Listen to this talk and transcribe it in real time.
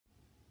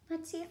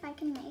Let's see if I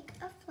can make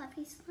a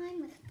fluffy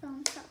slime with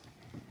foam soap.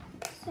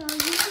 So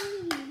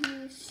usually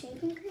you use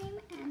shaving cream,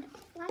 and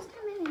last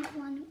time I made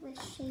one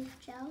with shave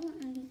gel,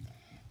 and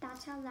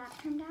that's how that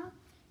turned out.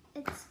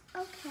 It's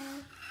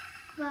okay,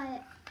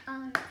 but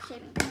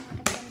shaving cream would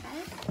have been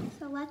better.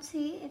 So let's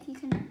see if you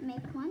can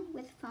make one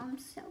with foam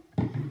soap.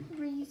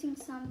 We're using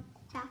some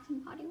Bath &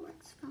 Body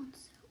Works foam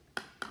soap.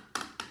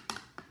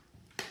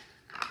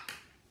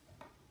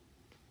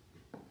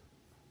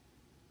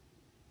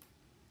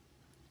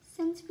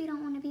 Since we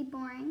don't want to be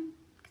boring,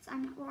 because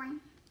I'm not boring,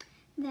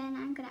 then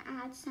I'm going to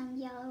add some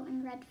yellow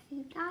and red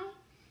food dye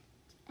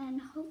and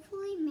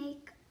hopefully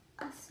make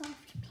a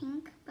soft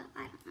pink, but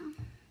I don't know.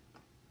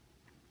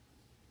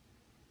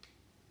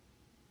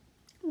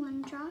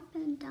 One drop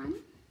and done.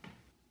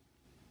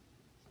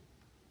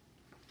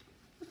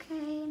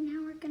 Okay,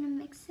 now we're going to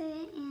mix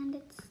it and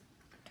it's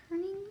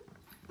turning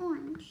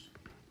orange.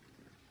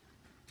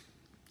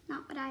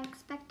 Not what I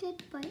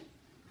expected, but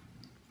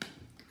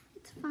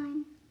it's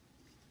fine.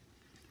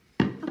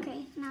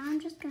 Okay, now I'm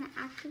just going to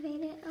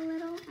activate it a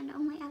little and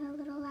only add a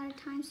little at a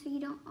time so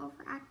you don't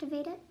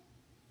over-activate it.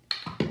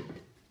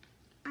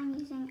 I'm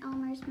using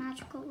Elmer's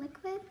Magical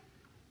Liquid.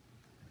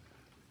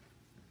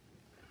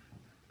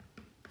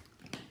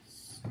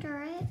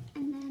 Stir it,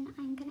 and then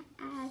I'm going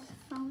to add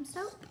foam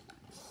soap.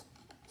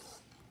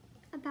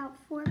 About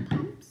 4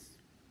 pumps.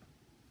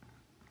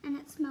 And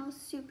it smells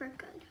super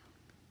good.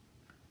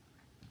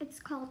 It's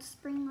called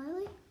Spring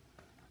Lily.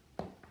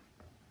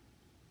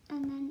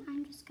 And then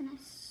I'm just going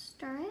to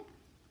stir it.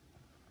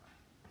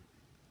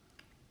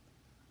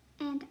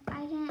 And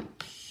I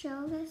didn't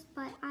show this,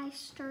 but I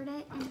stirred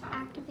it and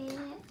activated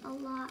it a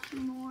lot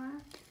more.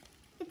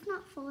 It's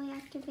not fully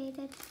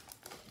activated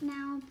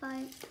now,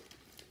 but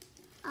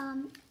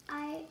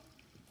I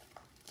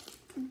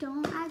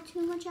don't add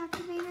too much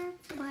activator,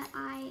 but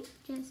I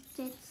just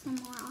did some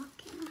more off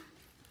camera.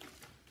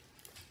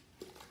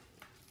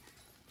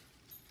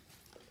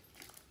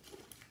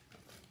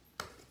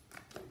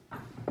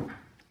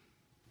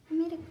 I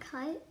made a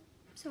cut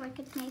so I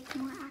could make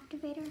more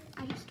activator.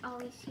 I just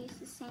always use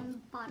the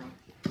same bottle.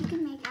 You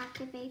can make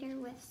activator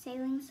with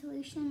saline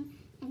solution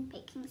and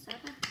baking soda.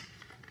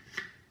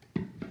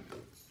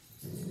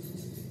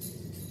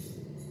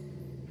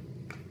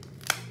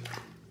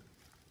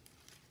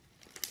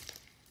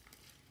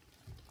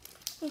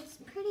 It's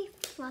pretty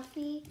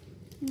fluffy,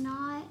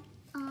 not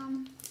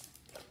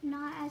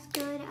as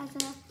good as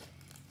a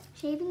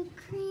shaving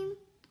cream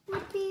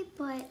would be,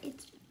 but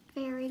it's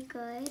very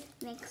good,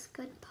 makes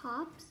good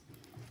pops,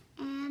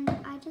 and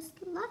I just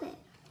love it.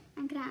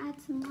 I'm gonna add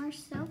some more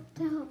soap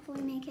to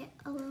hopefully make it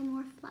a little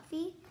more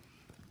fluffy,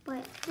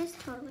 but this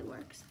totally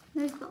works.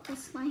 There's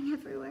bubbles flying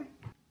everywhere.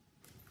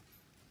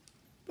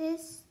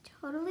 This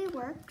totally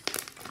works.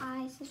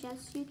 I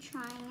suggest you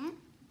trying it.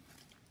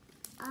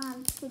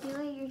 To do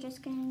it, you're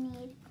just gonna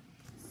need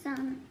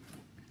some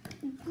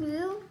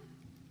glue,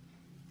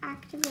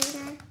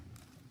 activator,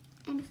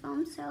 and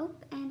foam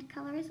soap, and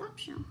color is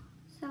optional.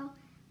 So,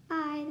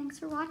 bye, thanks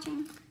for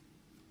watching.